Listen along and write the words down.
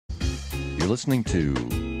listening to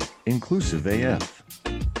Inclusive AF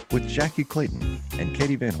with Jackie Clayton and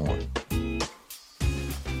Katie Van Horn.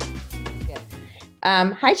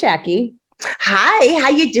 Hi, Jackie. Hi, how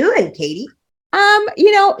you doing, Katie?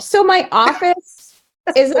 So my office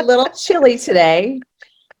is a little chilly today.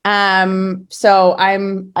 So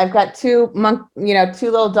I've got two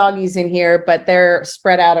little doggies in here, but they're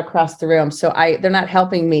spread out across the room. So they're not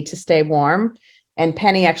helping me to stay warm. And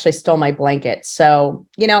Penny actually stole my blanket. So,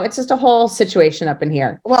 it's just a whole situation up in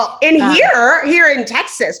here. Well, here in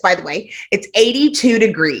Texas, by the way, it's 82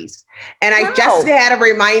 degrees. And I just had a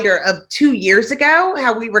reminder of 2 years ago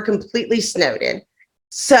how we were completely snowed in.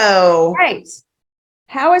 So, right.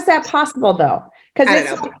 How is that possible though? Because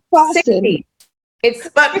it's 60.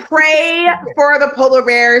 But pray for the polar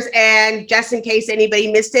bears. And just in case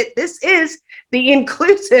anybody missed it, this is the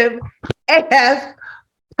Inclusive AF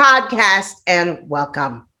podcast, and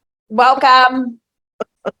welcome.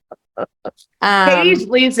 Katie's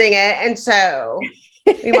losing it, and so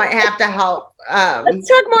we might have to help. Let's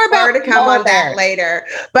talk more about her to come on that later.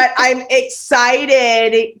 But I'm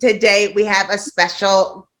excited today. We have a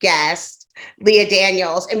special guest, Leah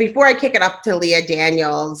Daniels. And before I kick it up to Leah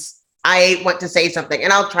Daniels, I want to say something,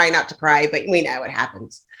 and I'll try not to cry, but we know what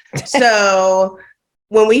happens. So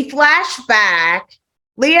when we flash back,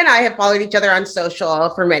 Leah and I have followed each other on social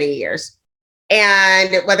for many years.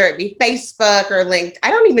 And whether it be Facebook or LinkedIn,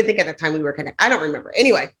 I don't even think at the time we were connected. I don't remember.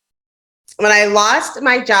 Anyway, when I lost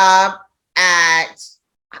my job at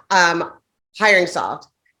HiringSoft,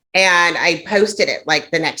 and I posted it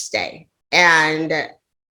like the next day, and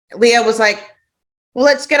Leah was like, well,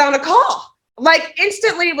 let's get on a call. Like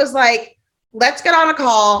instantly was like, let's get on a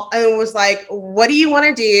call, and was like, what do you want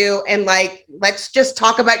to do? And like, let's just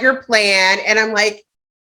talk about your plan. And I'm like,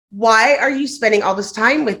 why are you spending all this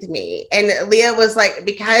time with me? And Leah was like,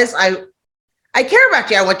 because I care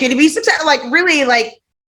about you. I want you to be successful. Like really like,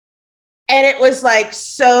 and it was like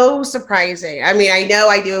so surprising. I mean, I know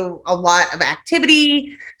I do a lot of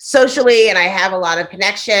activity socially and I have a lot of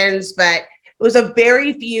connections, but it was a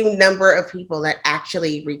very few number of people that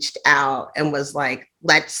actually reached out and was like,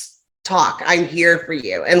 let's talk. I'm here for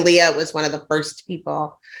you. And Leah was one of the first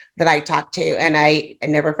people that I talked to. And I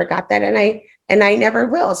never forgot that. And I never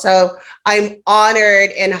will. So I'm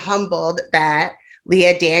honored and humbled that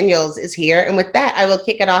Leah Daniels is here. And with that, I will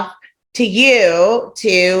kick it off to you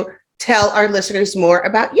to tell our listeners more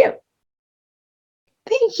about you.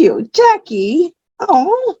 Thank you, Jackie.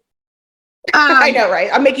 Oh, I know, right?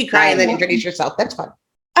 I'll make you cry and then introduce yourself. That's fun.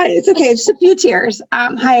 It's okay. Just a few tears.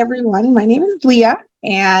 Hi, everyone. My name is Leah.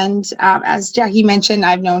 And as Jackie mentioned,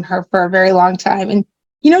 I've known her for a very long time. And,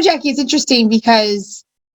 Jackie, it's interesting because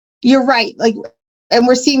you're right. Like, and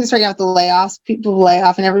we're seeing this right now with the layoffs. People lay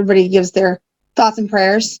off and everybody gives their thoughts and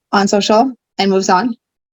prayers on social and moves on.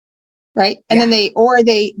 Right. And then they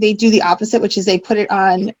do the opposite, which is they put it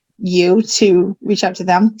on you to reach out to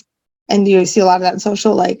them. And you see a lot of that in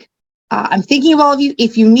social. Like, I'm thinking of all of you.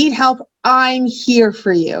 If you need help, I'm here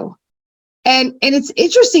for you. And it's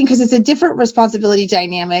interesting because it's a different responsibility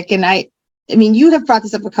dynamic. And I mean, you have brought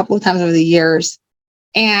this up a couple of times over the years.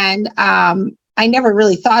 And I never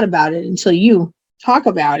really thought about it until you talk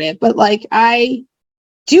about it. But like, I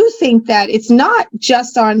do think that it's not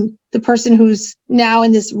just on the person who's now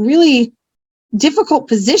in this really difficult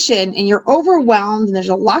position and you're overwhelmed and there's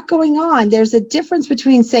a lot going on. There's a difference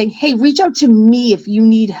between saying, hey, reach out to me if you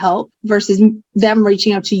need help versus them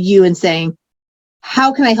reaching out to you and saying,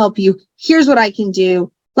 how can I help you? Here's what I can do.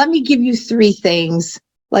 Let me give you 3 things.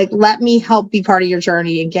 Like, let me help be part of your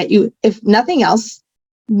journey and get you, if nothing else,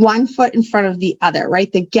 one foot in front of the other, right?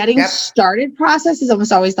 The getting started process is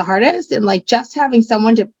almost always the hardest. And like just having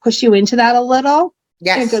someone to push you into that a little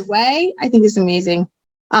in a good way, I think is amazing.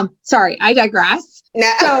 Sorry, I digress.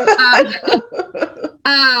 No.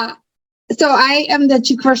 So I am the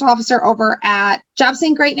Chief Commercial Officer over at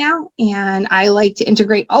JobSync right now. And I like to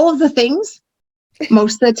integrate all of the things.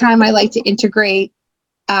 Most of the time I like to integrate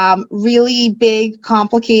really big,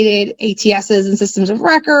 complicated ATSs and systems of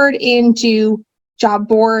record into job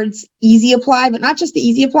boards, easy apply, but not just the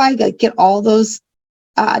easy apply, like get all those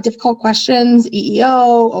difficult questions,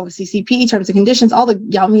 EEO, OCCP, terms and conditions, all the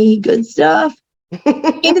yummy, good stuff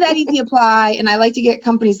into that easy apply. And I like to get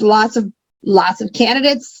companies lots of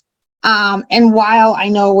candidates. And while I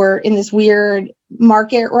know we're in this weird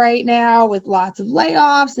market right now with lots of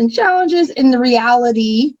layoffs and challenges, in the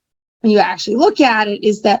reality, when you actually look at it,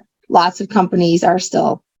 is that lots of companies are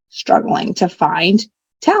still struggling to find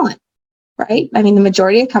talent. Right? I mean, the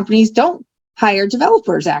majority of companies don't hire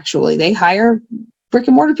developers, actually. They hire brick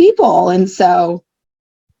and mortar people. And so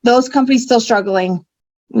those companies still struggling,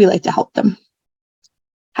 we like to help them.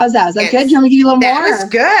 How's that? Is that Yes. good? Do you want me to give you a little That more? was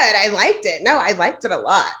good. I liked it. No, I liked it a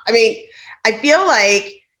lot. I mean, I feel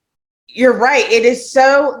like you're right. This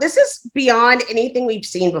is beyond anything we've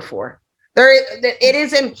seen before. It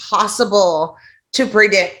is impossible to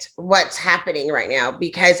predict what's happening right now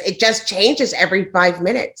because it just changes every 5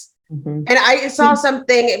 minutes. Mhm. And I saw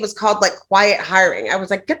something, it was called like quiet hiring. I was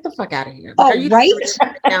like, get the fuck out of here. Oh, Are you right? serious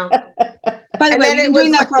right now? By the And way, then we've it been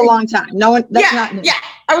doing was that for a like- long time. No one, that's Yeah, not new. yeah.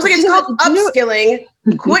 I was like, it's You know- called you know-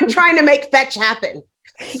 upskilling. Quit trying to make fetch happen.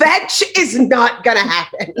 Fetch is not gonna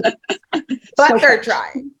happen. But So they're fetch.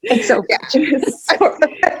 trying. It's so Yeah.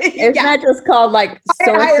 Isn't Yeah. that just called like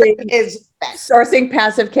Hiring sourcing, is fetch. sourcing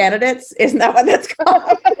passive candidates? Isn't that what that's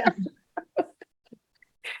called?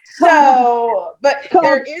 So, but Called-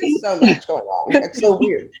 there is so much going on. It's so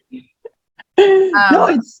weird.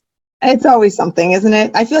 No, it's always something, isn't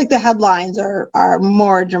it? I feel like the headlines are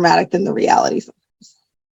more dramatic than the reality.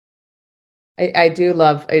 I do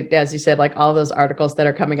love, as you said, like all those articles that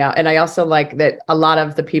are coming out. And I also like that a lot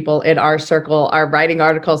of the people in our circle are writing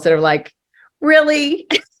articles that are like, really?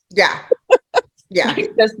 Yeah. Yeah.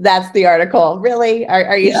 That's the article. Really?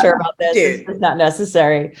 Are you Yeah. sure about this? Dude. It's not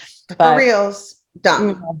necessary. For But reals.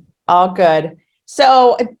 Dumb. all good.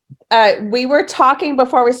 So we were talking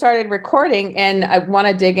before we started recording, and I want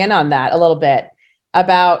to dig in on that a little bit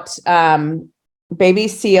about baby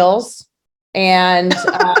seals. And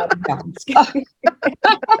no, I'm just kidding.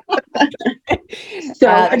 So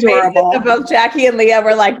The faces adorable. of both Jackie and Leah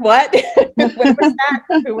were like, what? What was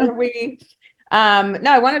that? Who were we? No,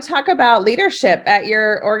 I want to talk about leadership at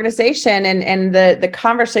your organization and the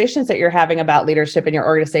conversations that you're having about leadership in your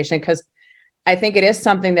organization, because I think it is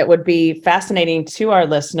something that would be fascinating to our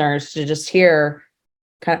listeners to just hear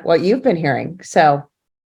kind of what you've been hearing. So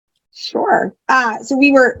Sure. So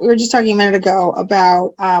we were just talking a minute ago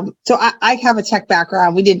about, so I have a tech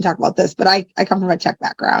background. We didn't talk about this, but I come from a tech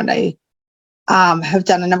background. I have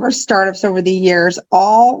done a number of startups over the years,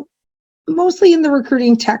 all mostly in the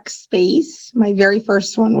recruiting tech space. My very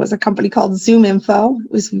first one was a company called Zoom Info. It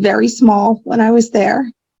was very small when I was there,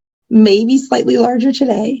 maybe slightly larger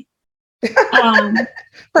today.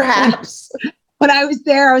 Perhaps. When I was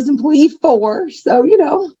there, I was employee 4, so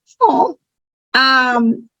small.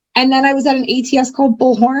 And then I was at an ATS called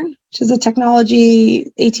Bullhorn, which is a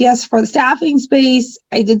technology ATS for the staffing space.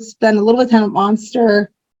 I did spend a little bit of time at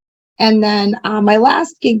Monster. And then my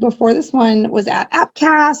last gig before this one was at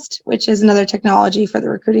Appcast, which is another technology for the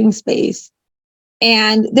recruiting space.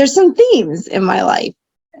 And there's some themes in my life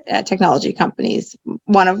at technology companies,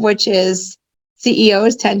 one of which is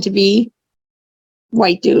CEOs tend to be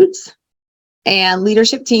white dudes and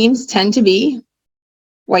leadership teams tend to be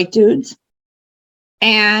white dudes.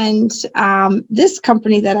 And this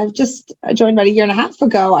company that I've just joined about a year and a half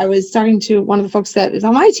ago, I was talking to one of the folks that is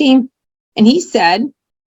on my team, and he said,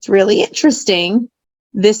 it's really interesting.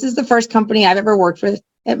 This is the first company I've ever worked with.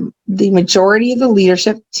 The majority of the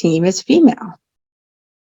leadership team is female.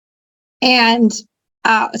 And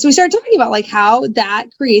so we started talking about like how that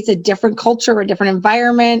creates a different culture, a different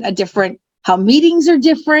environment, how meetings are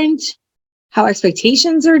different, how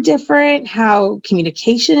expectations are different, how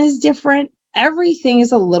communication is different. Everything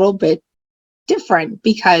is a little bit different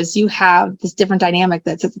because you have this different dynamic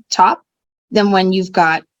that's at the top than when you've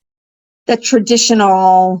got the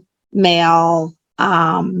traditional male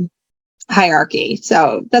hierarchy.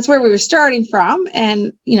 So that's where we were starting from.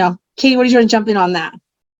 And, Katie, what do you want to jump in on that?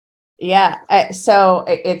 yeah, so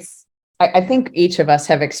I think each of us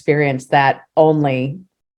have experienced that only,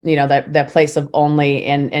 that place of only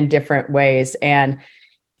in different ways. And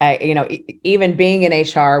even being in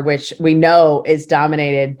HR, which we know is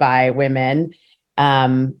dominated by women,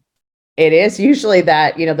 it is usually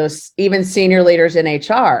that, those even senior leaders in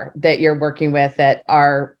HR that you're working with that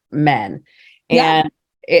are men. Yeah.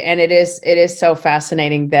 And it is so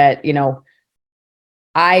fascinating that,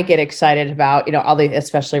 I get excited about, all the,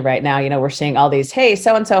 especially right now, we're seeing all these, hey,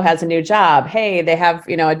 so-and-so has a new job. Hey, they have,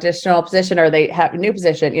 additional position, or they have a new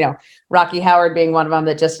position, Rocky Howard being one of them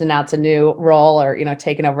that just announced a new role or,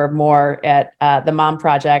 taking over more at the Mom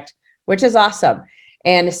Project, which is awesome.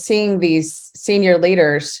 And seeing these senior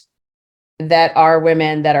leaders that are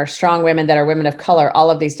women, that are strong women, that are women of color,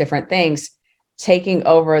 all of these different things, taking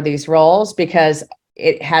over these roles, because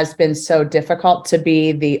it has been so difficult to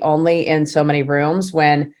be the only in so many rooms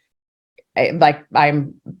when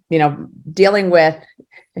I'm, dealing with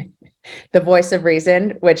the voice of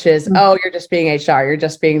reason, which is, oh, you're just being HR, you're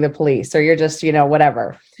just being the police, or you're just,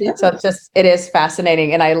 whatever. Yeah. So it is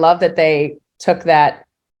fascinating. And I love that they took that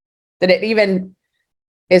it even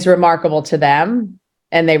is remarkable to them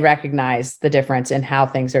and they recognize the difference in how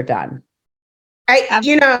things are done.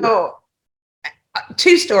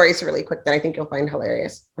 two stories really quick that I think you'll find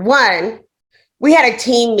hilarious. One, we had a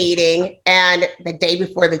team meeting, and the day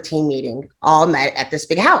before the team meeting, all met at this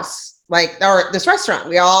big house, or this restaurant.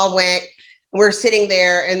 We all went, we're sitting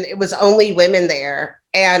there, and it was only women there.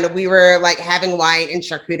 And we were like having wine and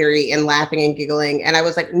charcuterie and laughing and giggling. And I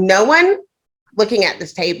was like, no one looking at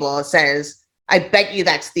this table says, I bet you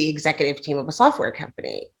that's the executive team of a software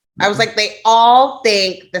company. I was like, they all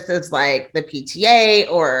think this is like the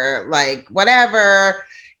PTA or like whatever.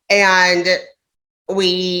 And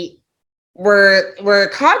we're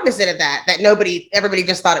cognizant of that everybody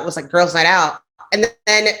just thought it was like girls' night out. And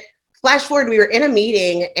then flash forward, we were in a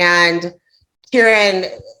meeting, and Kieran,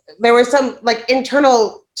 there was some like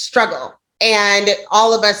internal struggle, and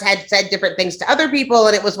all of us had said different things to other people.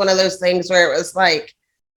 And it was one of those things where it was like,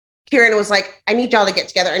 Kieran was like, I need y'all to get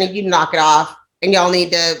together. I need you to knock it off. And y'all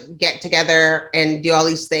need to get together and do all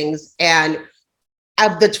these things. And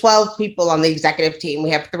of the 12 people on the executive team, we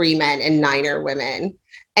have 3 men and 9 are women.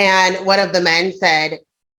 And one of the men said,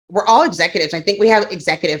 we're all executives. I think we have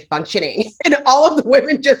executive functioning. And all of the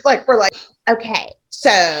women just like were like, okay,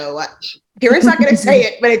 so Kieran's not going to say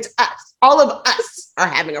it, but it's us. All of us are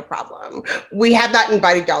having a problem. We have not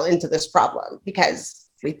invited y'all into this problem because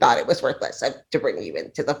we thought it was worthless to bring you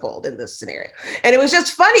into the fold in this scenario. And it was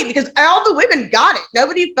just funny because all the women got it.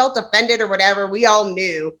 Nobody felt offended or whatever. We all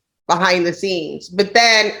knew behind the scenes. But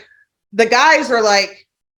then the guys were like,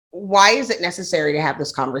 why is it necessary to have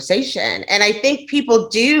this conversation? And I think people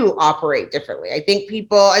do operate differently. I think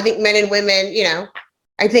men and women,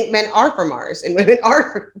 I think men are from Mars and women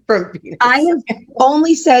are from Venus. I have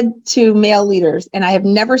only said to male leaders, and I have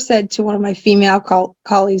never said to one of my female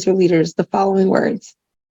colleagues or leaders the following words: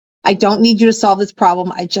 I don't need you to solve this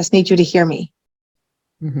problem. I just need you to hear me.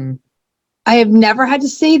 Mm-hmm. I have never had to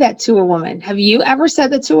say that to a woman. Have you ever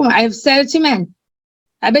said that to a woman? I have said it to men.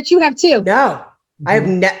 I bet you have too. No,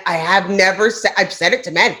 mm-hmm. I have never said, I've said it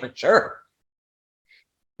to men for sure.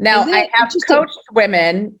 Now I have coached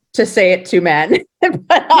women to say it to men.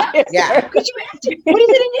 Yeah. Could you imagine? But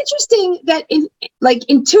isn't it interesting that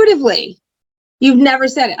intuitively, you've never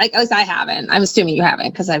said it? Like, at least I haven't. I'm assuming you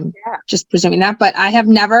haven't because I'm just presuming that. But I have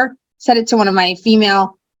never said it to one of my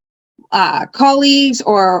female colleagues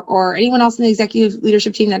or anyone else in the executive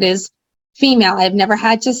leadership team that is female. I've never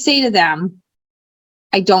had to say to them,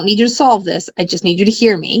 I don't need you to solve this. I just need you to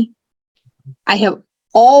hear me. I have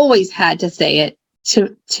always had to say it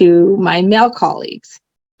to my male colleagues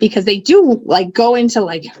because they do like go into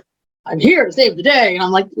like, I'm here to save the day. And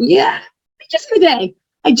I'm like, yeah, just for the day.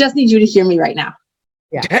 I just need you to hear me right now.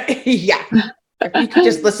 Yeah. Yeah. If you could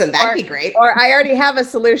just listen, that'd be great. Or I already have a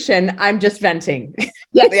solution. I'm just venting.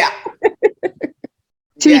 Yes. Yeah.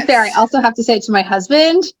 To be fair, I also have to say it to my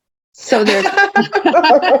husband. So there's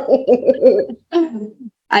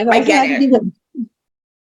I get it.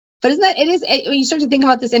 But isn't that when you start to think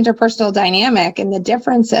about this interpersonal dynamic and the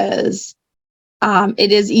differences,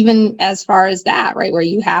 it is even as far as that, right? Where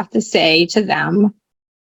you have to say to them,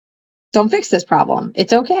 don't fix this problem.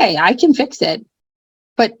 It's okay. I can fix it.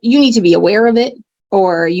 But you need to be aware of it,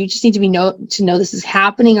 or you just need to know this is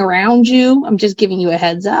happening around you. I'm just giving you a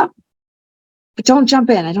heads up. But don't jump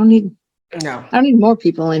in. I don't need more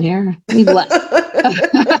people in here. I need less.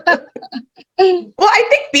 Well, I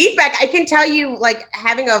think feedback, I can tell you, like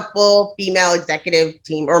having a full female executive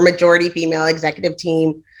team or majority female executive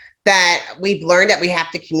team, that we've learned that we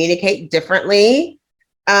have to communicate differently.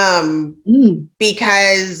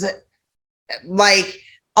 Because like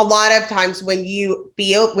a lot of times when you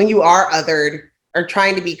are othered or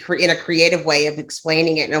trying to be in a creative way of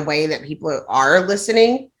explaining it in a way that people are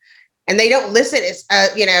listening and they don't listen, it's,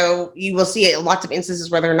 you will see lots of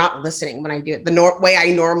instances where they're not listening when I do it the way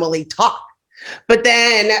I normally talk. But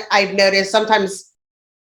then I've noticed sometimes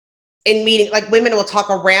in meeting, like women will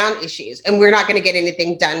talk around issues and we're not going to get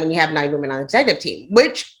anything done when you have 9 women on the executive team,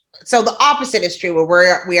 so the opposite is true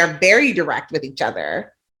where we are very direct with each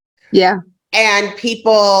other. Yeah. And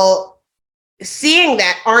people seeing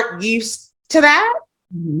that aren't used to that.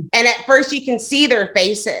 Mm-hmm. And at first you can see their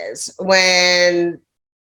faces when,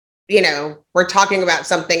 we're talking about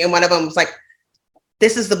something and one of them was like,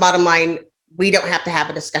 this is the bottom line. We don't have to have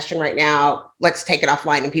a discussion right now. Let's take it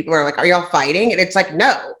offline. And people are like, are y'all fighting? And it's like,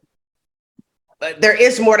 no, but there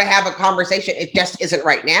is more to have a conversation. It just isn't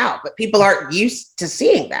right now, but people aren't used to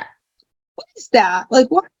seeing that. What is that? Like,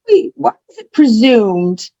 why is it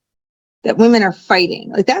presumed that women are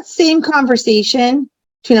fighting? Like that same conversation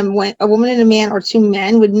between a woman and a man or 2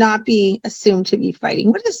 men would not be assumed to be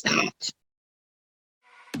fighting. What is that?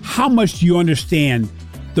 How much do you understand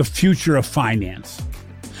the future of finance?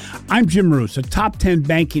 I'm Jim Roos, a top 10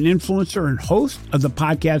 banking influencer and host of the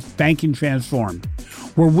podcast Banking Transformed,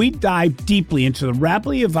 where we dive deeply into the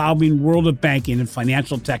rapidly evolving world of banking and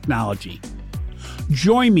financial technology.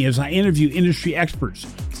 Join me as I interview industry experts,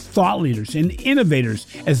 thought leaders, and innovators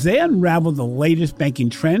as they unravel the latest banking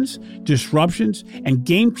trends, disruptions, and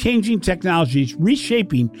game-changing technologies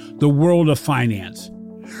reshaping the world of finance.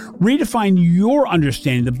 Redefine your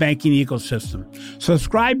understanding of the banking ecosystem.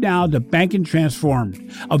 Subscribe now to Banking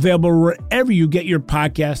Transformed, available wherever you get your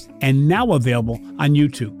podcast and now available on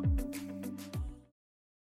YouTube.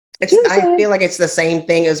 I feel like it's the same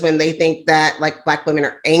thing as when they think that like Black women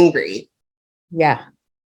are angry. Yeah.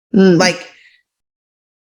 Like,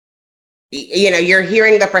 you know, you're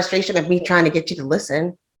hearing the frustration of me trying to get you to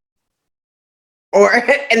listen,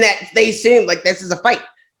 and that they assume like this is a fight.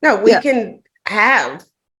 No, we can have.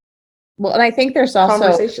 Well, and I think there's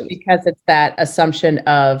also, because it's that assumption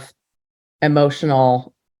of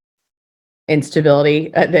emotional instability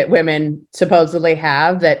that women supposedly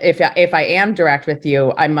have, that if I am direct with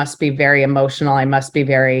you, I must be very emotional. I must be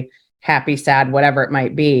very happy, sad, whatever it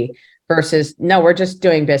might be, versus no, we're just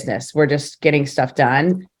doing business. We're just getting stuff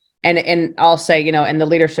done. And I'll say, you know, in the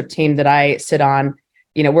leadership team that I sit on,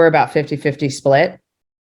 you know, we're about 50-50 split.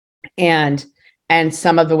 And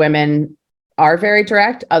some of the women are very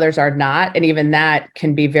direct, others are not. And even that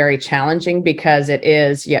can be very challenging because it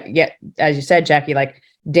is, as you said, Jackie, like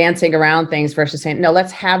dancing around things versus saying, no,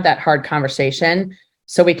 let's have that hard conversation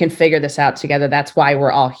so we can figure this out together. That's why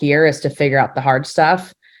we're all here, is to figure out the hard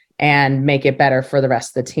stuff and make it better for the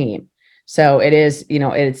rest of the team. So it is, you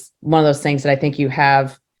know, it's one of those things that I think you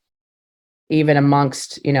have, even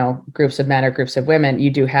amongst, you know, groups of men or groups of women,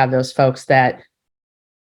 you do have those folks that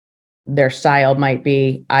their style might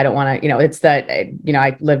be, I don't want to, you know, it's that, you know,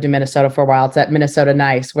 I lived in Minnesota for a while. It's that Minnesota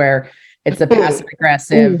nice where it's the passive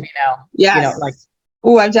aggressive, you know, like,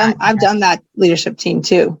 I've done that leadership team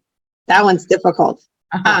too. That one's difficult.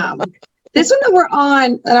 This one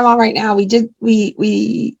that I'm on right now,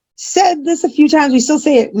 we said this a few times. We still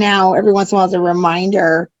say it now every once in a while as a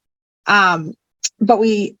reminder. But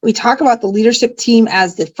we talk about the leadership team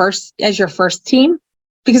as your first team,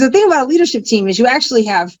 because the thing about a leadership team is you actually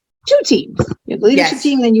have two teams. You have the leadership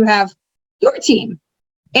team, and then you have your team.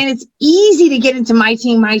 And it's easy to get into my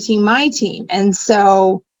team. And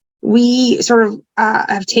so we sort of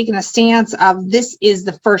have taken a stance of this is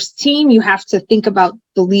the first team. You have to think about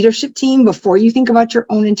the leadership team before you think about your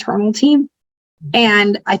own internal team.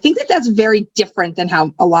 And I think that that's very different than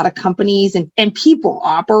how a lot of companies and people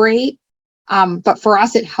operate. But for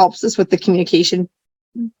us, it helps us with the communication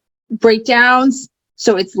breakdowns.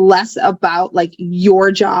 So it's less about like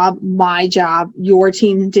your job, my job, your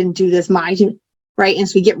team didn't do this, my team, right? And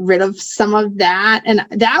so we get rid of some of that. And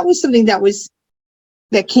that was something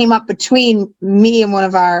that came up between me and one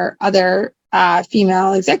of our other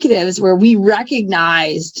female executives, where we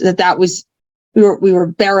recognized that was, we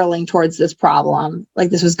were barreling towards this problem. Like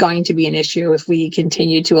this was going to be an issue if we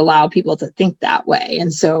continued to allow people to think that way.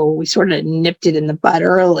 And so we sort of nipped it in the bud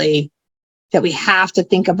early, that we have to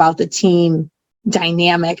think about the team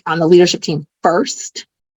dynamic on the leadership team first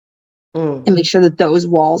and make sure that those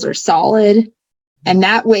walls are solid. And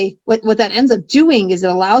that way, what that ends up doing is it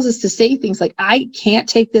allows us to say things like, I can't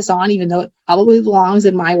take this on, even though it probably belongs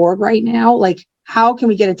in my org right now. Like, how can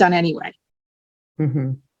we get it done anyway?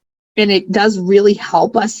 Mm-hmm. And it does really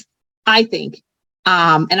help us, I think.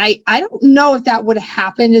 And I don't know if that would have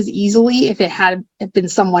happened as easily if it had been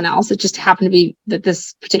someone else. It just happened to be that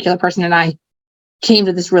this particular person and I came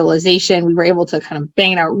to this realization. We were able to kind of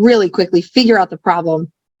bang it out really quickly, figure out the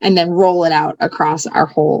problem, and then roll it out across our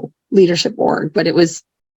whole leadership org. But it was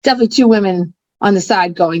definitely two women on the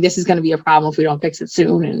side going, this is going to be a problem if we don't fix it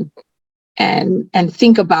soon, and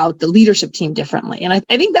think about the leadership team differently. And I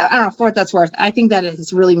think that, I don't know, for what that's worth, I think that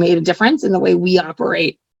has really made a difference in the way we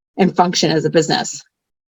operate and function as a business.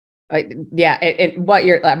 I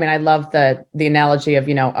love the analogy of,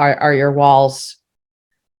 you know, are your walls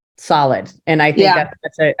solid? And I think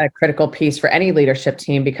that's a critical piece for any leadership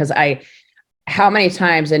team, because how many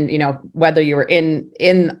times, and, you know, whether you were in,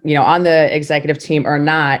 you know, on the executive team or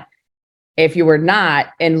not, if you were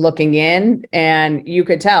not and looking in, and you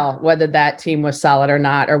could tell whether that team was solid or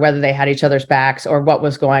not, or whether they had each other's backs or what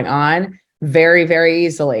was going on very, very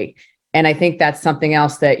easily. And I think that's something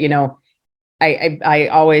else that, you know, I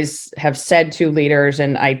always have said to leaders,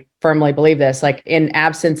 and I firmly believe this, like in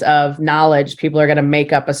absence of knowledge, people are going to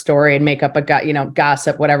make up a story and make up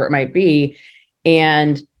gossip, whatever it might be.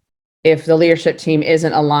 And if the leadership team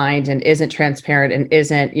isn't aligned and isn't transparent and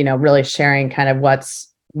isn't, you know, really sharing kind of what's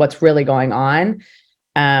really going on,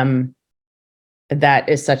 that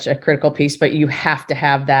is such a critical piece, but you have to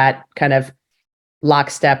have that kind of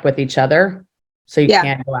lockstep with each other. So you Yeah.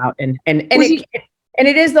 can't go out and Was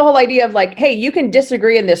it is the whole idea of like, hey, you can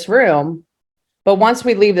disagree in this room, but once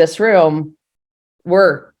we leave this room,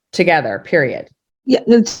 we're together, period. Yeah,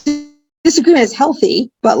 the disagreement is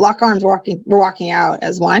healthy, but lock arms, we're walking out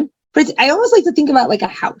as one. But I always like to think about like a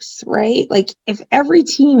house, right? Like if every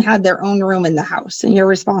team had their own room in the house and you're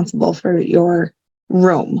responsible for your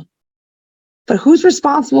room, but who's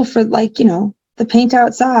responsible for like, the paint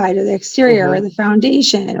outside or the exterior or the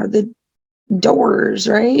foundation or the doors,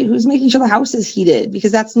 right? Who's making sure the house is heated?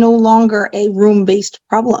 Because that's no longer a room-based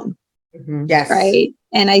problem, Yes. right?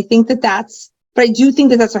 And I think but I do think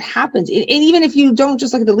that that's what happens. And even if you don't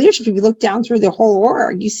just look at the leadership, if you look down through the whole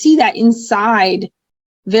org, you see that inside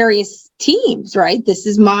various teams, right? This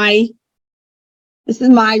is my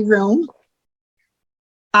room.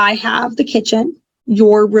 I have the kitchen,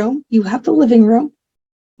 your room, you have the living room.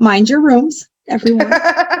 Mind your rooms, everyone.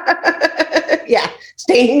 Yeah.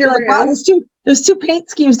 Stay in your Like, wow, room. those two paint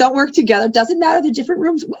schemes don't work together. Doesn't matter, the different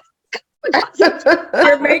rooms.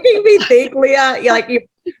 You're making me think, Leah. You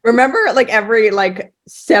remember like every like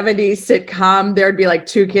 70s sitcom, there'd be like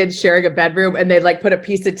two kids sharing a bedroom and they'd like put a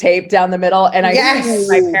piece of tape down the middle. And I Yes. knew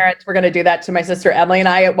my parents were going to do that to my sister Emily and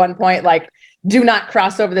I at one point, like, do not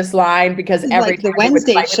cross over this line because It's every like the time they would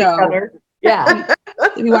Wednesday fight with each show. other. Yeah.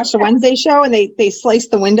 You watch the Wednesday show and they slice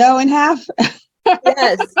the window in half.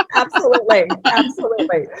 Yes, absolutely.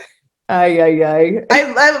 Absolutely. Ay.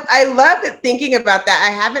 I love it thinking about that.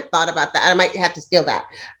 I haven't thought about that. I might have to steal that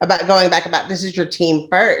about going back about this is your team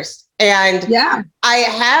first. And Yeah. I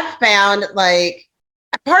have found like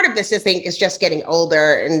part of this I think is just getting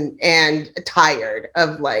older and tired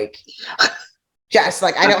of like just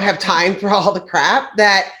like I don't have time for all the crap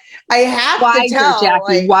that I have Wiser, to tell.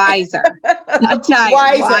 Jackie, like, wiser. Not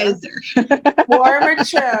tired, wiser. more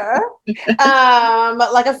mature,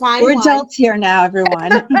 like a fine We're wine. adults here now,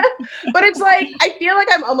 everyone. But it's like I feel like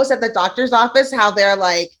I'm almost at the doctor's office. How they're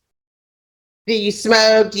like, do you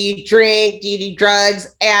smoke? Do you drink? Do you do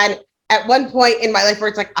drugs? And at one point in my life where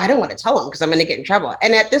it's like, I don't want to tell them because I'm going to get in trouble.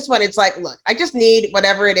 And at this one, it's like, look, I just need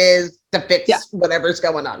whatever it is to fix whatever's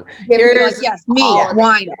going on. Like, yes, me,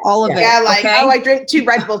 wine, all of it. Yeah, like, okay? oh, I drink 2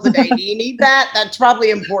 Red Bulls a day. Do you need that? That's probably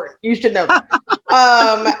important. You should know that.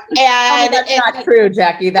 And That's not true,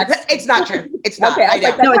 Jackie. it's not true. It's not. Okay, I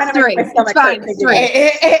don't. No, it's 3. It's fine. It's 3.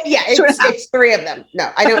 It's 3 of them.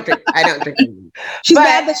 No, I don't drink. I don't drink. She's But-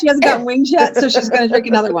 mad that she hasn't gotten wings yet, so she's going to drink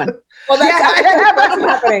another one. Well, that's Yeah.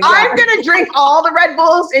 happening. I'm gonna drink all the Red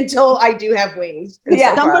Bulls until I do have wings. And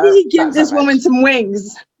Yeah. so far, Somebody give not this so much. woman some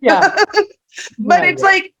wings. Yeah. But it's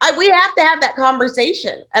like we have to have that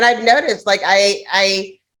conversation, and I've noticed like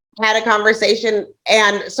I had a conversation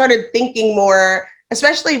and started thinking more,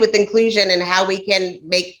 especially with inclusion and how we can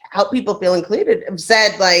help people feel included. I've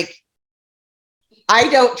said like, I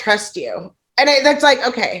don't trust you, and that's like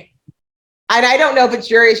okay. And I don't know if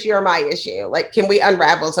it's your issue or my issue. Like, can we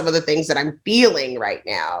unravel some of the things that I'm feeling right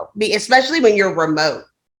now? Especially when you're remote,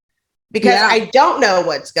 because I don't know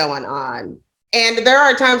what's going on. And there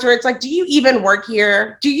are times where it's like, do you even work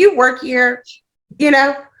here? Do you work here?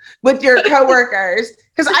 With your coworkers?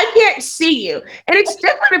 Because I can't see you. And it's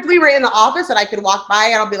different if we were in the office and I could walk by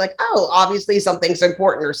and I'll be like, oh, obviously something's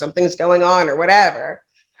important or something's going on or whatever.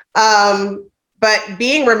 But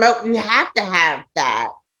being remote, you have to have that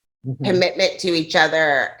commitment to each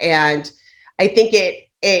other, and I think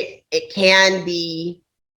it can be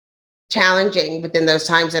challenging within those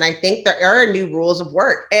times. And I think there are new rules of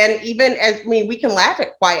work, and even we can laugh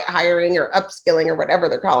at quiet hiring or upskilling or whatever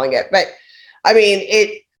they're calling it, but I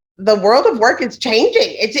mean the world of work is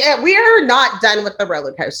changing. We are not done with the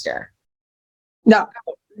roller coaster. No.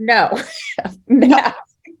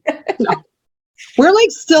 We're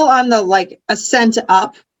like still on the ascent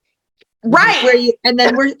up. Right. And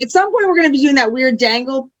then at some point we're going to be doing that weird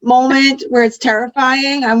dangle moment where it's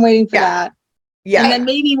terrifying. I'm waiting for that. Yeah. And then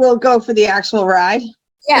maybe we'll go for the actual ride.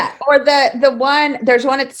 Yeah. Or there's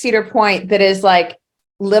one at Cedar Point that is like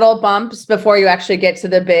little bumps before you actually get to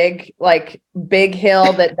the big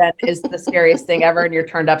hill that then is the scariest thing ever. And you're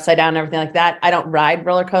turned upside down and everything like that. I don't ride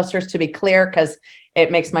roller coasters, to be clear, because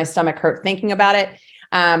it makes my stomach hurt thinking about it.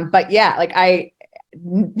 But yeah,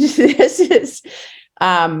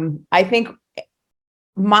 I think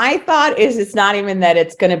my thought is it's not even that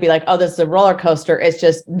it's going to be like, oh, this is a roller coaster. It's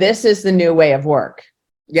just, this is the new way of work.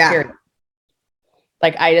 Yeah. Period.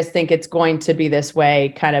 Like, I just think it's going to be this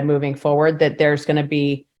way kind of moving forward, that there's going to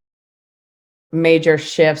be major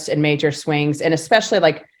shifts and major swings. And especially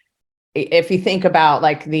if you think about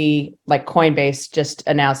Coinbase just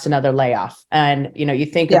announced another layoff, and, you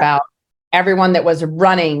think about everyone that was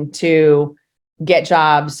running to get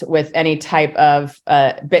jobs with any type of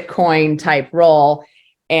Bitcoin type role.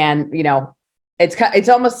 And, it's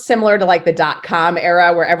almost similar to like the .com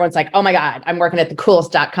era where everyone's like, oh my God, I'm working at the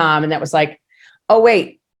coolest .com. And that was like, oh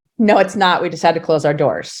wait, no, it's not. We just had to close our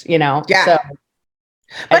doors, Yeah. So,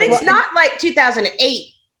 but it's not like 2008.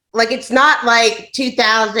 Like it's not like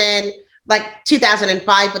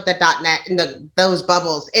 2005 with the .net and those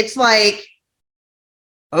bubbles. It's like,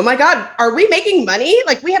 oh my God, are we making money?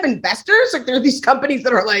 Like we have investors. Like there are these companies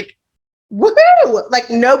that are like, woohoo! Like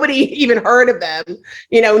nobody even heard of them.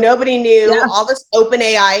 Nobody knew all this open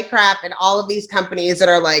AI crap and all of these companies that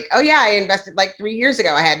are like, oh yeah, I invested like 3 years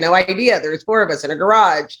ago. I had no idea. There's 4 of us in a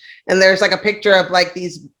garage. And there's like a picture of like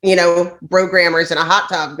these, programmers in a hot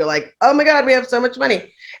tub go like, oh my God, we have so much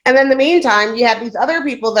money. And then in the meantime, you have these other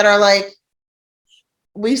people that are like,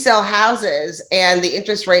 we sell houses and the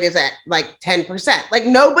interest rate is at like 10%. Like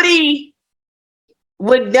nobody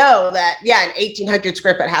would know that, an 1,800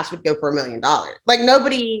 square foot house would go for $1 million. Like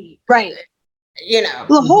nobody, Right.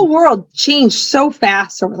 The whole world changed so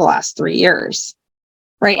fast over the last 3 years.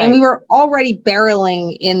 Right. And we were already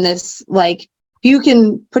barreling in this, like, you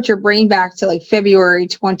can put your brain back to like February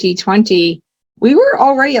 2020. We were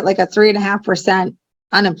already at like a 3.5%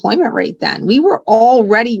 unemployment rate then. We were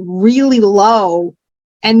already really low.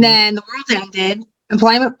 And then the world ended.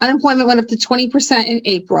 Unemployment went up to 20% in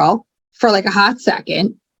April for like a hot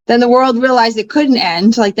second. Then the world realized it couldn't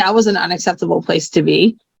end. Like that was an unacceptable place to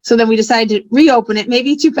be. So then we decided to reopen it,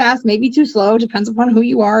 maybe too fast, maybe too slow, depends upon who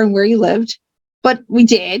you are and where you lived. But we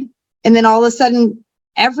did. And then all of a sudden,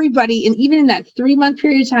 everybody, and even in that 3-month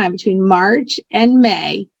period of time between March and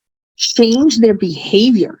May, changed their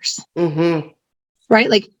behaviors. Mm-hmm.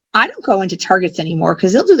 Right? Like I don't go into Targets anymore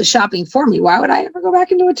because they'll do the shopping for me. Why would I ever go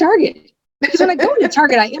back into a Target? Because when I go into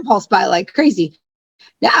Target, I impulse buy like crazy.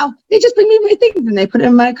 Now they just bring me my things and they put it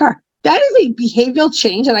in my car. That is a behavioral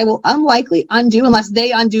change that I will unlikely undo unless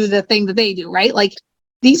they undo the thing that they do, right? Like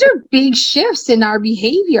these are big shifts in our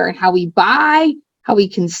behavior and how we buy, how we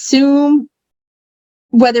consume,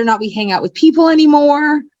 whether or not we hang out with people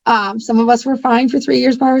anymore. Some of us were fine for 3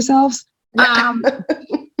 years by ourselves. I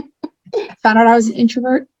found out I was an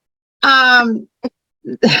introvert.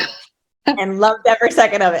 and loved every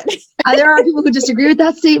second of it. There are people who disagree with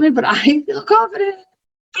that statement, but I feel confident.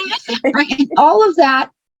 Right? And all of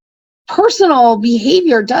that personal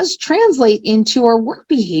behavior does translate into our work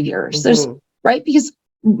behaviors. There's right, because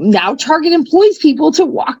now Target employs people to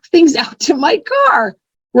walk things out to my car.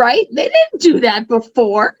 Right? They didn't do that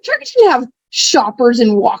before. Target didn't have shoppers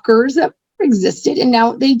and walkers that existed, and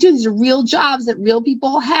now they do. These are real jobs that real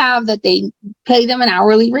people have that they pay them an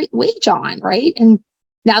hourly wage on. Right? And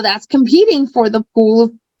now that's competing for the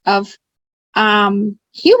pool of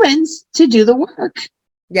humans to do the work.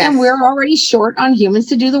 Yes. And we're already short on humans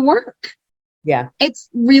to do the work. Yeah. It's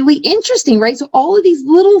really interesting, right? So all of these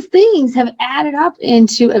little things have added up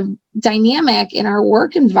into a dynamic in our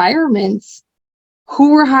work environments,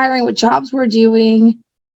 who we're hiring, what jobs we're doing.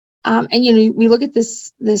 And, we look at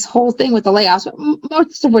this whole thing with the layoffs,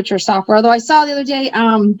 most of which are software. Although I saw the other day,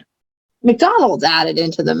 McDonald's added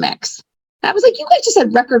into the mix. I was like, you guys just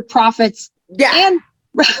had record profits and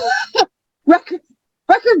record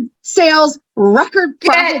sales, record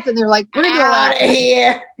profits. And they're like, we're going to out of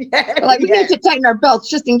here. like, we need to tighten our belts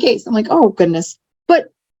just in case. I'm like, oh goodness.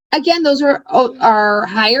 But again, those are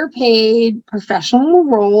higher paid professional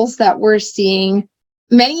roles that we're seeing,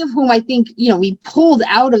 many of whom I think, we pulled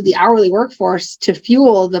out of the hourly workforce to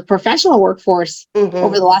fuel the professional workforce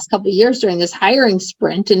over the last couple of years during this hiring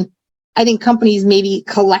sprint. And I think companies maybe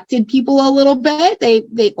collected people a little bit.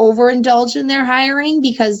 They overindulged in their hiring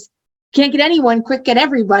because can't get anyone, quick get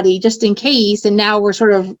everybody just in case. And now we're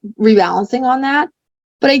sort of rebalancing on that.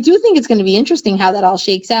 But I do think it's going to be interesting how that all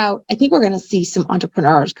shakes out. I think we're going to see some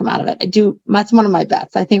entrepreneurs come out of it. That's one of my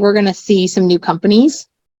bets. I think we're going to see some new companies.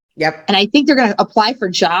 Yep. And I think they're going to apply for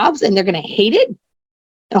jobs and they're going to hate it.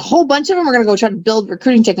 A whole bunch of them are going to go try to build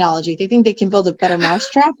recruiting technology. They think they can build a better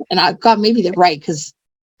mousetrap. And God, maybe they're right, because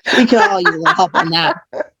we could all use a little help on that.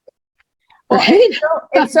 Well,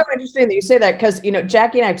 it's so interesting that you say that, because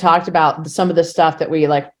Jackie and I talked about some of the stuff that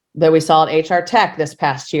we saw at HR Tech this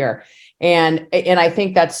past year, and I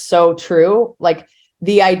think that's so true. Like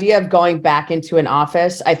the idea of going back into an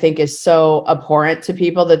office, I think, is so abhorrent to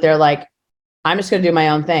people that they're like, I'm just going to do my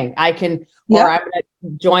own thing. I'm going to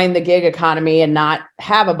join the gig economy and not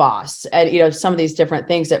have a boss, and some of these different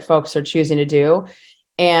things that folks are choosing to do,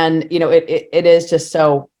 and it is just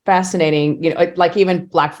so fascinating, like even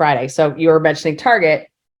Black Friday. So you were mentioning Target.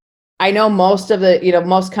 I know most of the,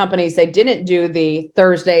 most companies, they didn't do the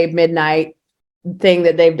Thursday midnight thing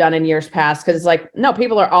that they've done in years past. Cause it's like, no,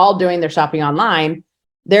 people are all doing their shopping online.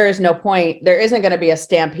 There is no point. There isn't going to be a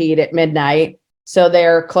stampede at midnight. So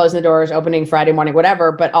they're closing the doors, opening Friday morning,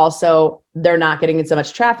 whatever, but also they're not getting in so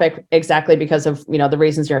much traffic exactly because of, the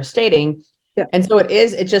reasons you're stating. Yeah. And so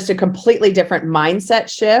it's just a completely different mindset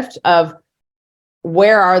shift of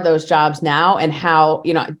where are those jobs now and how,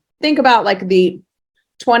 think about like the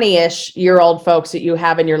 20-ish year old folks that you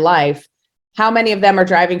have in your life. How many of them are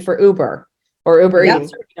driving for Uber or Uber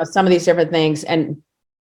Eats, or, some of these different things. And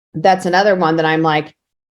that's another one that I'm like,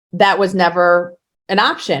 that was never an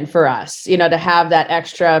option for us, to have that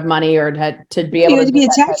extra money or to be able to be a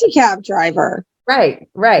taxi cab driver. Right.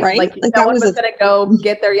 Like no one was going to go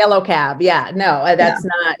get their yellow cab. Yeah, no, that's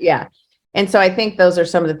not. Yeah. And so I think those are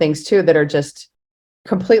some of the things too, that are just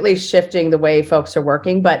completely shifting the way folks are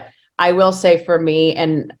working. But I will say for me,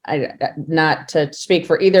 and not to speak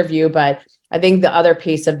for either of you, but I think the other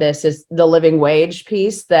piece of this is the living wage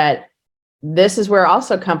piece, that this is where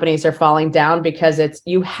also companies are falling down, because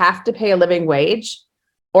you have to pay a living wage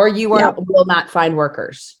or you will not find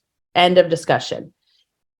workers. End of discussion.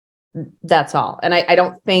 That's all. And I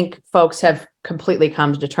don't think folks have completely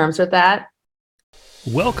come to terms with that.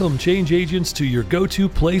 Welcome, change agents, to your go-to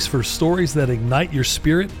place for stories that ignite your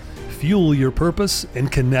spirit, fuel your purpose,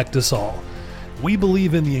 and connect us all. We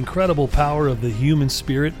believe in the incredible power of the human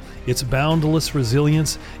spirit, its boundless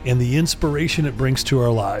resilience, and the inspiration it brings to our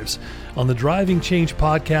lives. On the Driving Change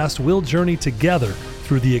podcast, we'll journey together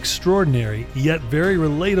through the extraordinary yet very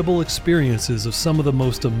relatable experiences of some of the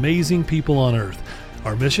most amazing people on earth.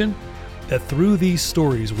 Our mission? That through these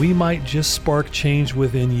stories, we might just spark change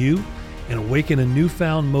within you and awaken a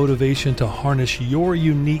newfound motivation to harness your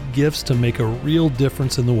unique gifts to make a real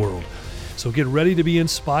difference in the world. So get ready to be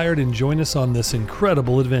inspired and join us on this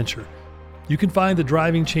incredible adventure. You can find the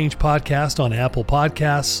Driving Change podcast on Apple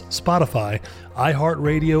Podcasts, Spotify,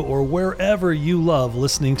 iHeartRadio, or wherever you love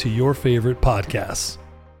listening to your favorite podcasts.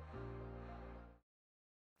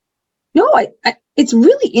 No, it's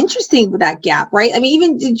really interesting with that gap, right? I mean,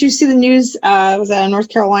 even did you see the news? Was that in North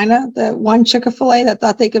Carolina? The one Chick-fil-A that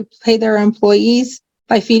thought they could pay their employees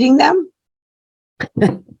by feeding them?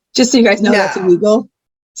 Just so you guys know, that's illegal.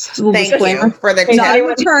 Thank you for the not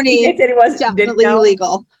an attorney. It was definitely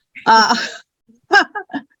illegal. Forget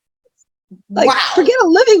a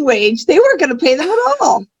living wage. They weren't going to pay them at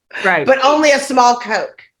all. Right. But only a small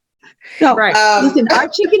Coke. No, right. Listen, our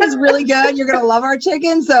chicken is really good. You're going to love our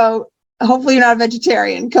chicken. So hopefully you're not a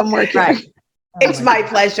vegetarian. Come work here. Right. It's my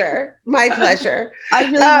pleasure. My pleasure. I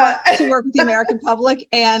really want to work with the American public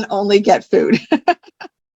and only get food.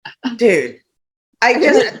 Dude, I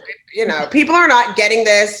just, people are not getting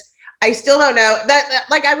this. I still don't know that.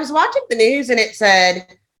 Like, I was watching the news and it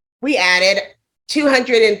said we added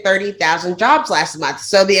 230,000 jobs last month.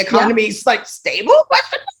 So the economy's like stable.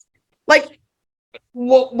 Like,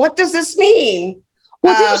 what does this mean?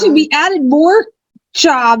 Well, it's interesting. We added more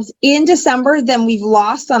jobs in December than we've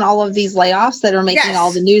lost on all of these layoffs that are making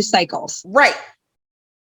all the news cycles. Right.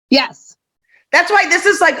 Yes. That's why this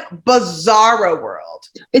is like bizarro world.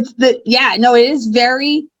 It is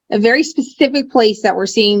a very specific place that we're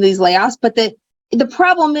seeing these layoffs. But the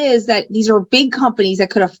problem is that these are big companies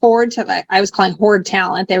that could afford to, I was calling hoard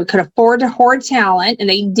talent. They could afford to hoard talent, and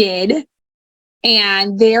they did.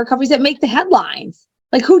 And they are companies that make the headlines.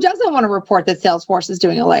 Like, who doesn't want to report that Salesforce is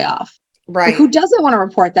doing a layoff? Right. Like, who doesn't want to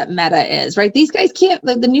report that Meta is, right? These guys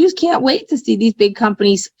the news can't wait to see these big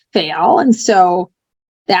companies fail. And so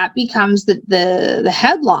that becomes the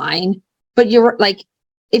headline. But you're like,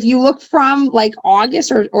 if you look from like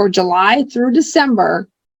August or July through December,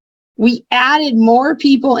 we added more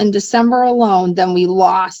people in December alone than we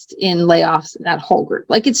lost in layoffs in that whole group.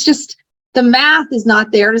 Like, it's just, the math is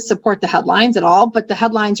not there to support the headlines at all, but the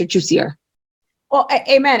headlines are juicier. Well,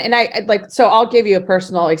 amen. And so I'll give you a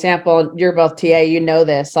personal example. You're both TA,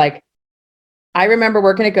 this. Like, I remember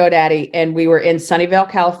working at GoDaddy and we were in Sunnyvale,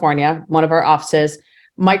 California, one of our offices.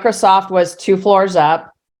 Microsoft was 2 floors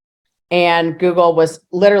up and Google was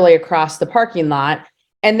literally across the parking lot.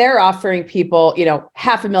 And they're offering people,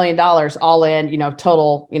 $500,000 all in,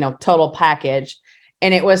 total package.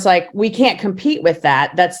 And it was like, we can't compete with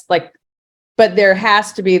that. That's like, but there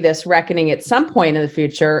has to be this reckoning at some point in the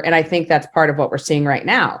future. And I think that's part of what we're seeing right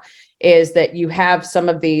now, is that you have some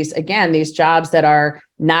of these jobs that are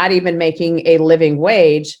not even making a living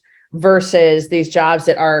wage versus these jobs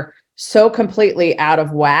that are so completely out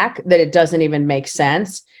of whack that it doesn't even make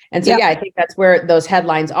sense. And so, I think that's where those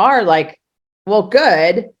headlines are like, well,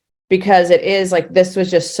 good, because it is like, this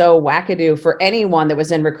was just so wackadoo for anyone that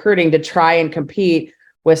was in recruiting to try and compete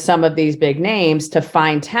with some of these big names to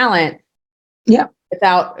find talent. Yeah.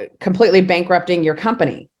 without completely bankrupting your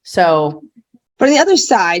company. So, But on the other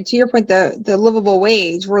side, to your point, the livable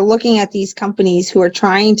wage, we're looking at these companies who are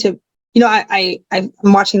trying to, I'm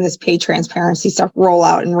watching this pay transparency stuff roll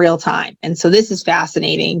out in real time. And so this is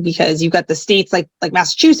fascinating because you've got the states like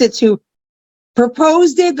Massachusetts who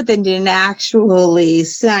proposed it, but then didn't actually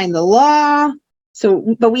sign the law.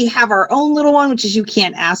 So, but we have our own little one, which is you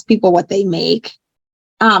can't ask people what they make.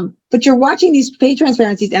 But you're watching these pay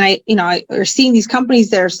transparencies and are seeing these companies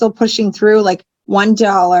that are still pushing through like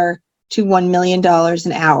 $1 to $1 million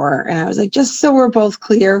an hour. And I was like, just so we're both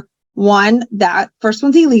clear, one, that first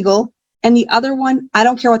one's illegal. And the other one, I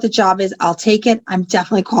don't care what the job is. I'll take it. I'm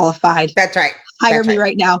definitely qualified. That's right. Hire me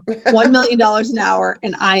right now. $1 million an hour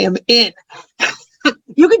and I am in.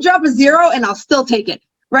 You can drop a zero and I'll still take it.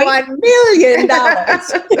 Right? $1 million.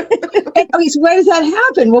 Okay, so why does that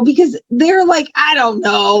happen? Well, because they're like, I don't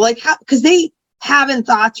know, like how, because they haven't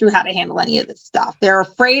thought through how to handle any of this stuff. They're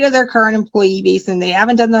afraid of their current employee base and they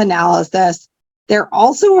haven't done the analysis. They're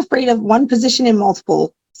also afraid of one position in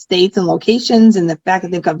multiple states and locations and the fact that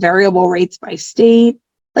they've got variable rates by state.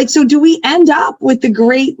 Like, so do we end up with the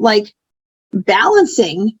great like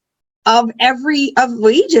balancing of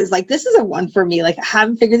wages? Like, this is a one for me. Like, I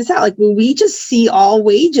haven't figured this out. Like, will we just see all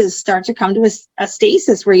wages start to come to a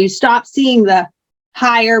stasis where you stop seeing the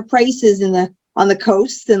higher prices on the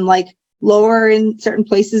coasts and like lower in certain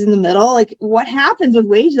places in the middle? Like, what happens with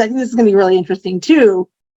wages? I think this is going to be really interesting too,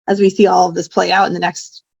 as we see all of this play out in the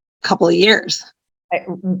next couple of years.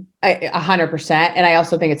 100%. And I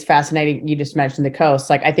also think it's fascinating. You just mentioned the coast.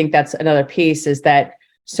 Like, I think that's another piece is that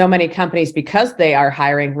so many companies, because they are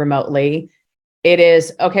hiring remotely, it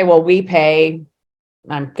is, okay, well, we pay,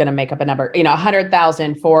 I'm going to make up a number,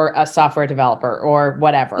 $100,000 for a software developer or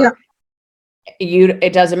whatever. Yeah.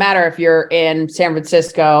 It doesn't matter if you're in San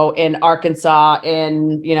Francisco, in Arkansas,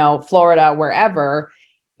 in, Florida, wherever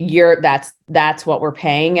that's what we're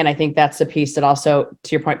paying. And I think that's the piece that also,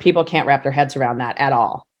 to your point, people can't wrap their heads around that at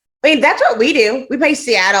all. I mean, that's what we do. We pay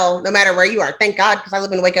Seattle, no matter where you are. Thank God, because I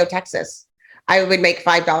live in Waco, Texas. I would make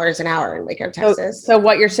 $5 an hour in Waco, Texas. So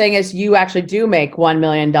what you're saying is you actually do make $1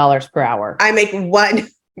 million per hour. I make $1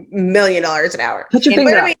 million an hour. Put your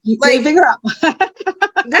finger up. Finger up.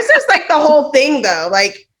 This is like the whole thing, though.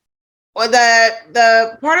 Like, well,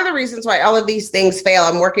 the part of the reasons why all of these things fail,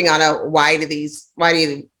 I'm working on why does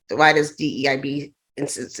DEIB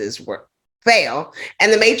instances fail?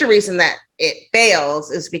 And the major reason that it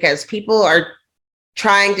fails is because people are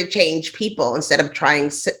trying to change people instead of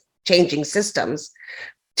changing systems.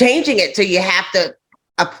 Changing it so you have to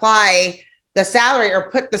apply the salary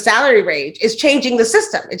or put the salary range is changing the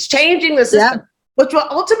system. It's changing the system, which will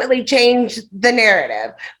ultimately change the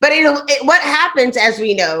narrative. But what happens, as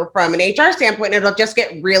we know from an HR standpoint, it'll just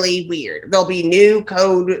get really weird. There'll be new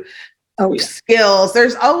code skills.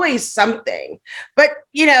 There's always something. But,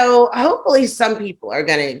 hopefully some people are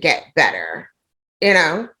going to get better,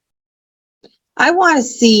 I want to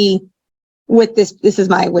see with this is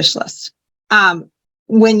my wish list.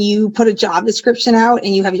 When you put a job description out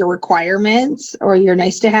and you have your requirements or your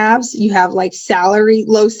nice to haves, you have like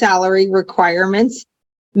low salary requirements,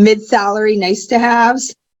 mid salary nice to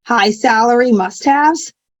haves, high salary must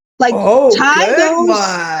haves. Like tie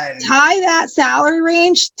that salary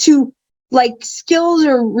range to like skills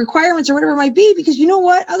or requirements or whatever it might be, because you know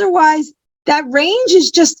what? Otherwise, that range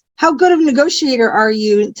is just how good of a negotiator are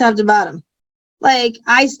you top to bottom. Like,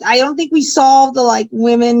 I don't think we solved the like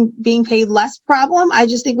women being paid less problem. I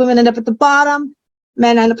just think women end up at the bottom,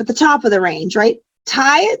 men end up at the top of the range, right?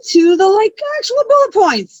 Tie it to the like actual bullet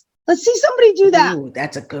points. Let's see somebody do that. Ooh,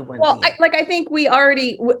 that's a good one. Well, I think we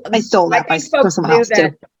already. I stole that for someone else too.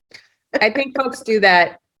 I think folks do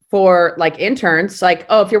that for like interns. Like,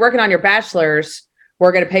 oh, if you're working on your bachelor's,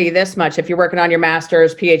 we're going to pay you this much. If you're working on your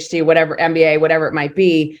master's, PhD, whatever, MBA, whatever it might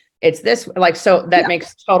be, it's this. Like, so that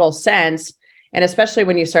makes total sense. And especially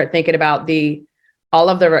when you start thinking about all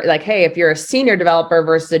of the, like, hey, if you're a senior developer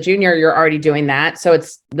versus a junior, you're already doing that. So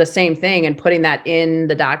it's the same thing, and putting that in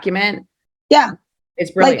the document. Yeah.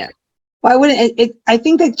 It's brilliant. Like, why wouldn't it? I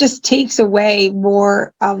think that just takes away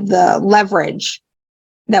more of the leverage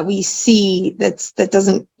that we see that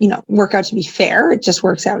doesn't, work out to be fair. It just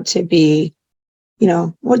works out to be,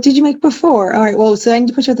 what did you make before? All right, well, so I need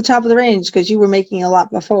to put you at the top of the range because you were making a lot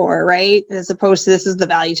before, right? As opposed to this is the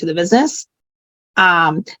value to the business.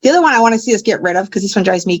 The other one I want to see us get rid of, because this one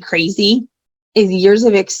drives me crazy, is years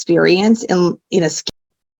of experience in a skill.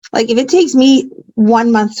 Like, if it takes me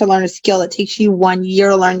 1 month to learn a skill, it takes you 1 year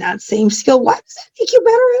to learn that same skill. Why does that make you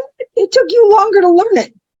better? It took you longer to learn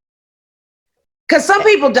it. Because some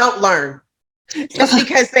people don't learn. Just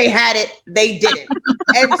because they had it, they didn't.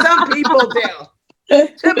 And some people do.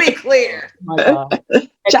 To be clear. Oh my God. It's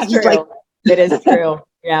Jackie's true. like- It is true.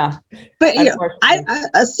 Yeah. But you know,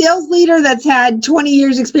 a sales leader that's had 20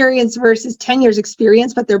 years experience versus 10 years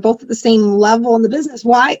experience, but they're both at the same level in the business.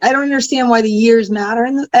 Why? I don't understand why the years matter.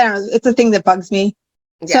 And I don't know, it's a thing that bugs me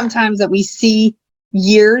Yeah. sometimes, that we see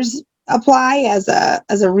years apply as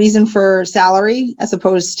a reason for salary, as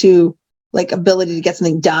opposed to like ability to get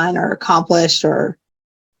something done or accomplished, or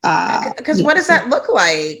Because what does that look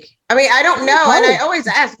like? I mean, I don't know. And I always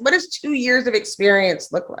ask, what does 2 years of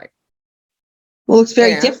experience look like? Well, looks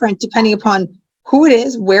very Yeah. different depending upon who it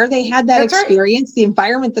is, where they had that That's right. experience, the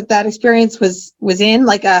environment that experience was in.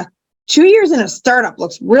 Like 2 years in a startup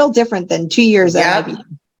looks real different than 2 years at Yep.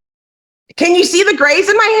 IBM. Can you see the grays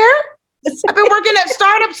in my hair? I've been working at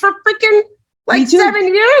startups for freaking Me like too.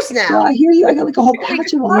 7 years Well, now. I hear you. I got like a whole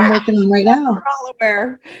patch of them I'm working on right now. We're all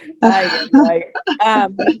aware.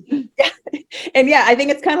 And yeah, I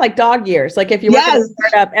think it's kind of like dog years. Like if you work at a Yes.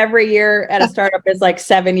 startup, every year at a startup is like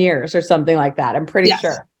 7 years or something like that. I'm pretty Yes.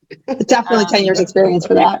 sure. Definitely 10 years experience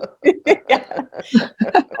for that. Yeah.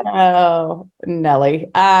 Oh,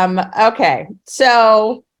 Nelly. Okay.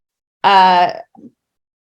 So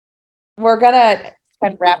we're gonna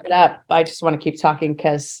kind of wrap it up. I just want to keep talking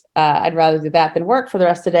because I'd rather do that than work for the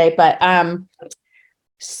rest of the day. But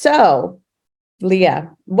so Leah,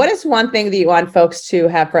 what is one thing that you want folks to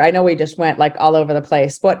have I know we just went like all over the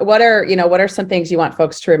place. What are some things you want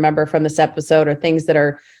folks to remember from this episode, or things that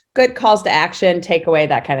are good calls to action, takeaway,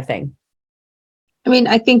 that kind of thing? I mean,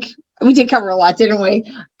 I think we did cover a lot, didn't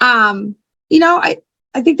we? I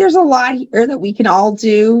think there's a lot here that we can all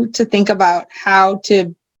do to think about how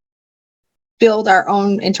to build our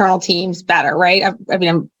own internal teams better, right?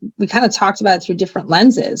 We kind of talked about it through different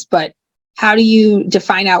lenses, but how do you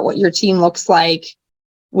define out what your team looks like?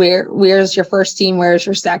 Where's your first team? Where's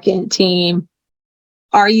your second team?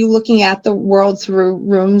 Are you looking at the world through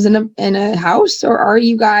rooms in a house, or are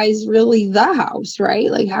you guys really the house,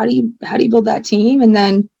 right? Like, how do you build that team? And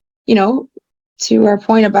then, to our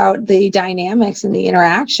point about the dynamics and the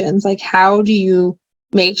interactions, like, how do you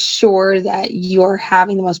make sure that you're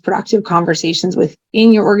having the most productive conversations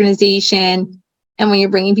within your organization? And when you're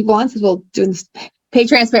bringing people on, because we'll do this, pay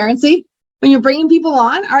transparency. When you're bringing people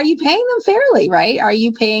on, are you paying them fairly, right? Are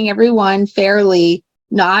you paying everyone fairly?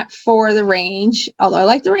 Not for the range, although I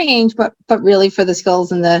like the range, but really for the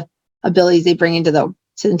skills and the abilities they bring into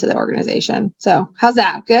the organization. So how's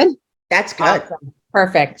that? Good? That's good. Awesome.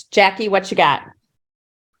 Perfect. Jackie, what you got?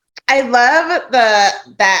 I love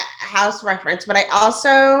that house reference, but I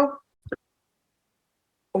also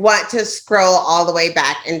want to scroll all the way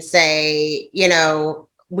back and say,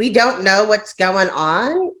 we don't know what's going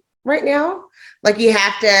on right now. Like, you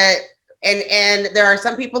have to, and there are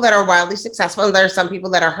some people that are wildly successful, and there are some people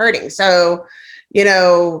that are hurting. So,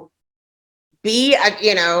 be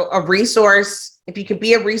a resource. If you could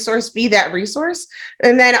be a resource, be that resource.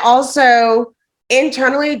 And then also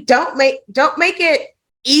internally, don't make it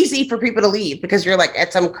easy for people to leave because you're like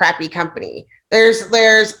at some crappy company.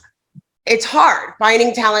 It's hard.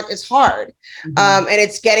 Finding talent is hard. Mm-hmm. And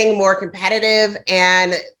it's getting more competitive,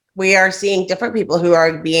 and we are seeing different people who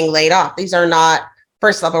are being laid off. These are not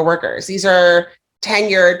first level workers. These are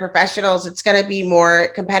tenured professionals. It's going to be more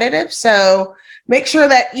competitive. So make sure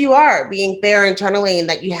that you are being fair internally, and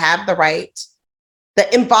that you have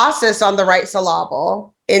the emphasis on the right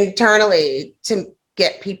syllable internally to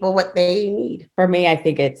get people what they need. For me, I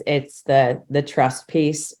think it's the trust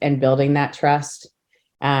piece and building that trust.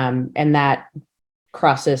 And that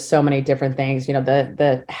crosses so many different things.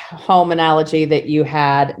 The home analogy that you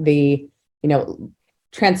had, the,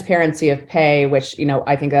 transparency of pay, which,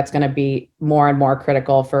 I think that's going to be more and more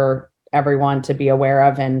critical for everyone to be aware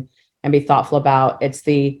of and be thoughtful about. It's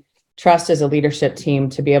the trust as a leadership team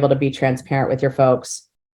to be able to be transparent with your folks.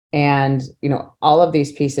 And, all of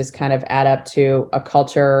these pieces kind of add up to a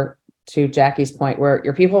culture, to Jackie's point, where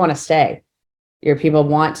your people want to stay. Your people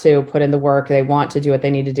want to put in the work. They want to do what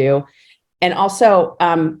they need to do. And also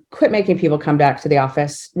quit making people come back to the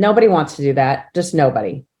office. Nobody wants to do that. Just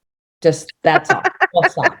nobody. Just that's all. Full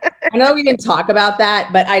stop. I know we didn't talk about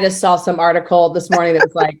that, but I just saw some article this morning that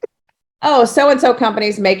was like, oh, so-and-so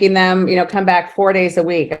company's making them, come back 4 days a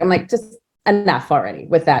week. I'm like, just enough already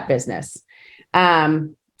with that business.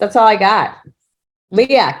 That's all I got.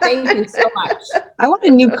 Leah, thank you so much. I want a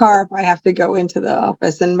new car if I have to go into the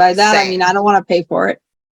office. And by that, Same. I mean, I don't want to pay for it.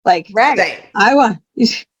 Like, Right. Same. I want,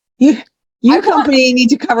 you company need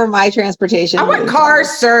to cover my transportation. I want car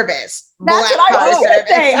service. That's Black what I car was going to service.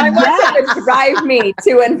 say. I want someone to drive me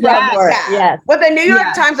to and from Yes. work. Yeah. Yes. With a New York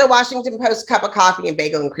Yeah. Times, a Washington Post cup of coffee, and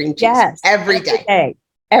bagel and cream cheese Yes. every day.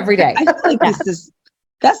 Every day. I feel like this is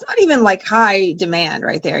That's not even like high demand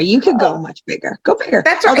right there. You could go much bigger. Go bigger.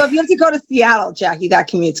 That's right. Although if you have to go to Seattle, Jackie, that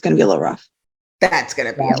commute's going to be a little rough. That's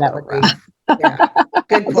gonna be Yeah, a that little would be- rough. Yeah.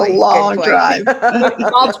 Good It's point. a long good drive. point.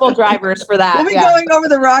 Multiple drivers for that. We'll be Yeah. going over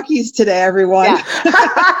the Rockies today, everyone. Yeah.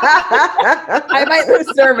 I might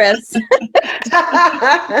lose service.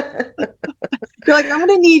 You're like, I'm going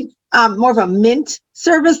to need more of a mint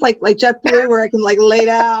service, like JetBlue, where I can like lay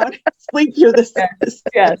down, sleep through this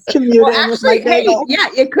Yes. commute Well, in with my actually, hey, bagel. yeah,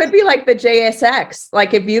 it could be like the JSX.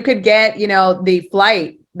 Like if you could get, the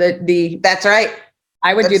flight, the That's right.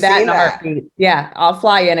 I would I've do that seen in a that. heartbeat. Yeah, I'll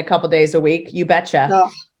fly in a couple days a week. You betcha. No,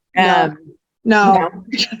 no. No. Only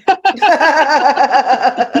if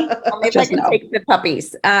I Just can no. take the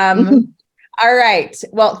puppies. All right.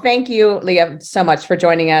 Well, thank you, Leah, so much for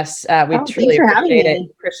joining us. We Oh, thanks truly for having appreciate it. me.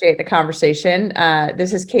 Appreciate the conversation.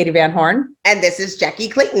 This is Katie Van Horn. And this is Jackie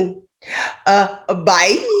Clayton.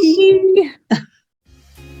 Bye.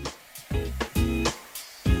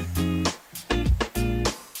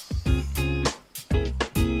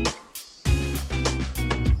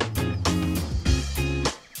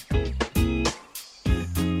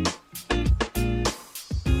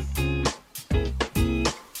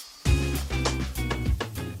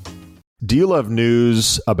 Do you love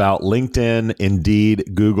news about LinkedIn, Indeed,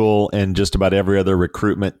 Google, and just about every other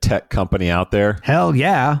recruitment tech company out there? Hell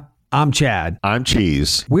yeah. I'm Chad. I'm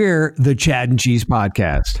Cheese. We're the Chad and Cheese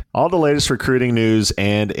Podcast, All the latest recruiting news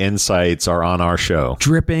and insights are on our show.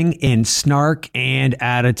 dripping in snark and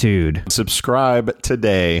attitude. Subscribe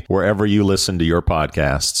today wherever you listen to your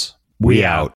podcasts. We out.